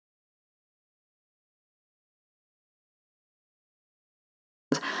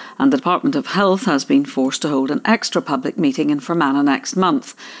And the Department of Health has been forced to hold an extra public meeting in Fermanagh next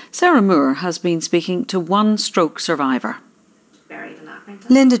month. Sarah Moore has been speaking to one stroke survivor.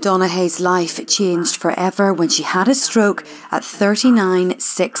 Linda Donaghy's life changed forever when she had a stroke at 39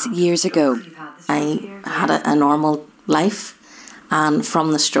 6 years ago. I had a normal life, and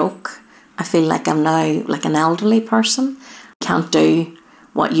from the stroke I feel like I'm now like an elderly person. Can't do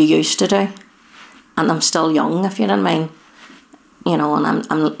what you used to do, and I'm still young, if you know what I mean. You know, and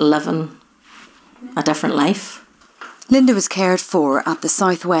I'm living a different life. Linda was cared for at the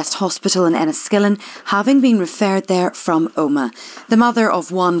South West Hospital in Enniskillen, having been referred there from Omagh. The mother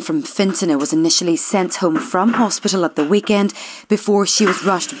of one from Fermanagh was initially sent home from hospital at the weekend before she was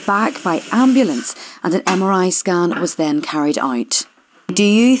rushed back by ambulance, and an MRI scan was then carried out. Do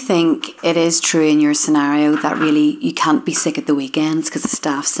you think it is true in your scenario that really you can't be sick at the weekends because the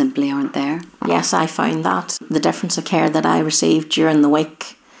staff simply aren't there? Yes, I found that. The difference of care that I received during the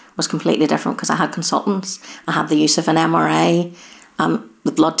week was completely different because I had consultants. I had the use of an MRI.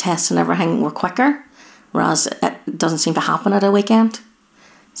 The blood tests and everything were quicker, whereas it doesn't seem to happen at a weekend.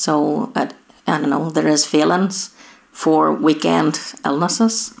 So, I don't know, there is failings for weekend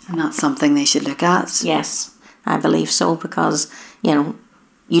illnesses. And that's something they should look at? Yes, I believe so, because, you know,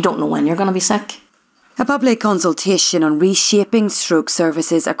 you don't know when you're going to be sick. A public consultation on reshaping stroke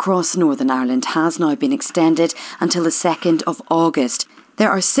services across Northern Ireland has now been extended until the 2nd of August. There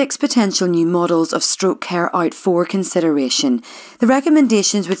are 6 potential new models of stroke care out for consideration. The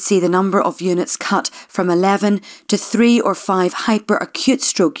recommendations would see the number of units cut from 11 to 3 or 5 hyper-acute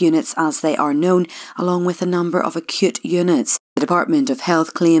stroke units as they are known, along with a number of acute units. The Department of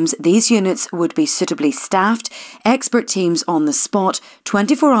Health claims these units would be suitably staffed, expert teams on the spot,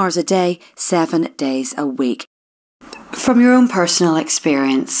 24 hours a day, 7 days a week. From your own personal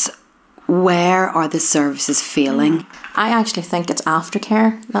experience, where are the services failing? I actually think it's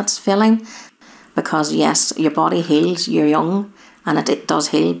aftercare that's failing, because yes, your body heals, you're young, and it does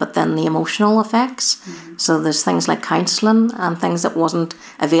heal, but then the emotional effects. So there's things like counselling and things that wasn't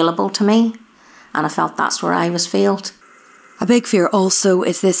available to me, and I felt that's where I was failed. A big fear also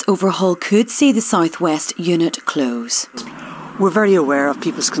is this overhaul could see the South West unit close. We're very aware of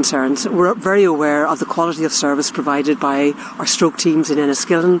people's concerns. We're very aware of the quality of service provided by our stroke teams in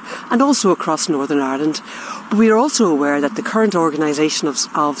Enniskillen and also across Northern Ireland. But we are also aware that the current organisation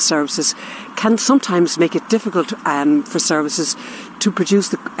of services can sometimes make it difficult for services to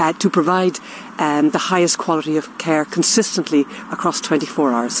provide the highest quality of care consistently across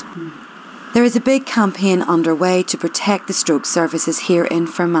 24 hours. There is a big campaign underway to protect the stroke services here in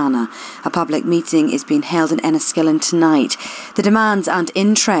Fermanagh. A public meeting is being held in Enniskillen tonight. The demands and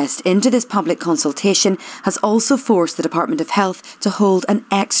interest into this public consultation has also forced the Department of Health to hold an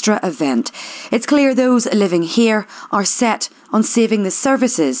extra event. It's clear those living here are set on saving the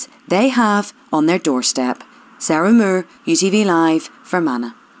services they have on their doorstep. Sarah Moore, UTV Live,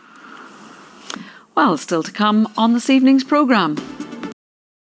 Fermanagh. Well, still to come on this evening's programme.